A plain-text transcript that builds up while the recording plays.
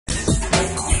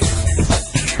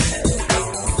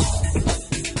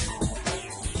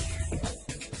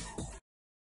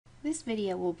This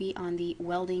video will be on the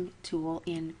welding tool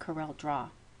in CorelDRAW.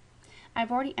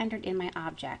 I've already entered in my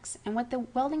objects, and what the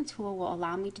welding tool will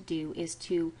allow me to do is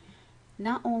to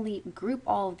not only group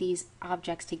all of these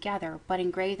objects together, but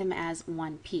engrave them as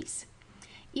one piece.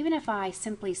 Even if I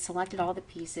simply selected all the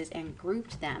pieces and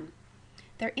grouped them,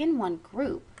 they're in one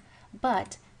group,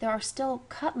 but there are still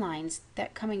cut lines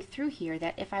that coming through here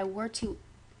that if I were to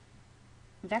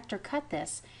vector cut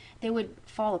this, they would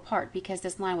fall apart because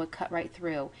this line would cut right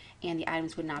through and the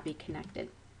items would not be connected.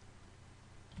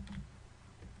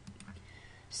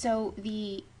 So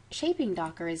the shaping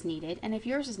docker is needed, and if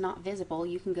yours is not visible,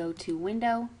 you can go to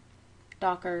Window,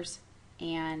 Dockers,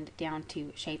 and down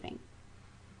to Shaping.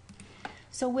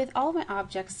 So with all my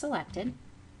objects selected,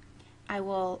 I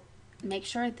will make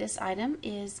sure this item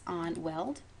is on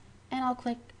Weld, and I'll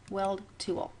click Weld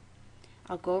Tool.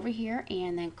 I'll go over here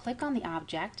and then click on the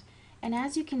object, and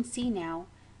as you can see now,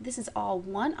 this is all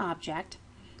one object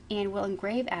and will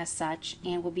engrave as such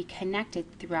and will be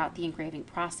connected throughout the engraving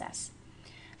process.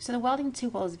 So the welding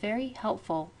tool is very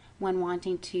helpful when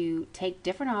wanting to take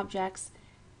different objects,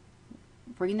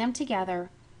 bring them together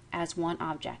as one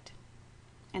object,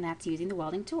 and that's using the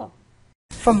welding tool.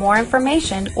 For more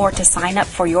information or to sign up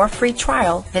for your free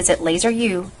trial, visit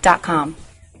laseru.com.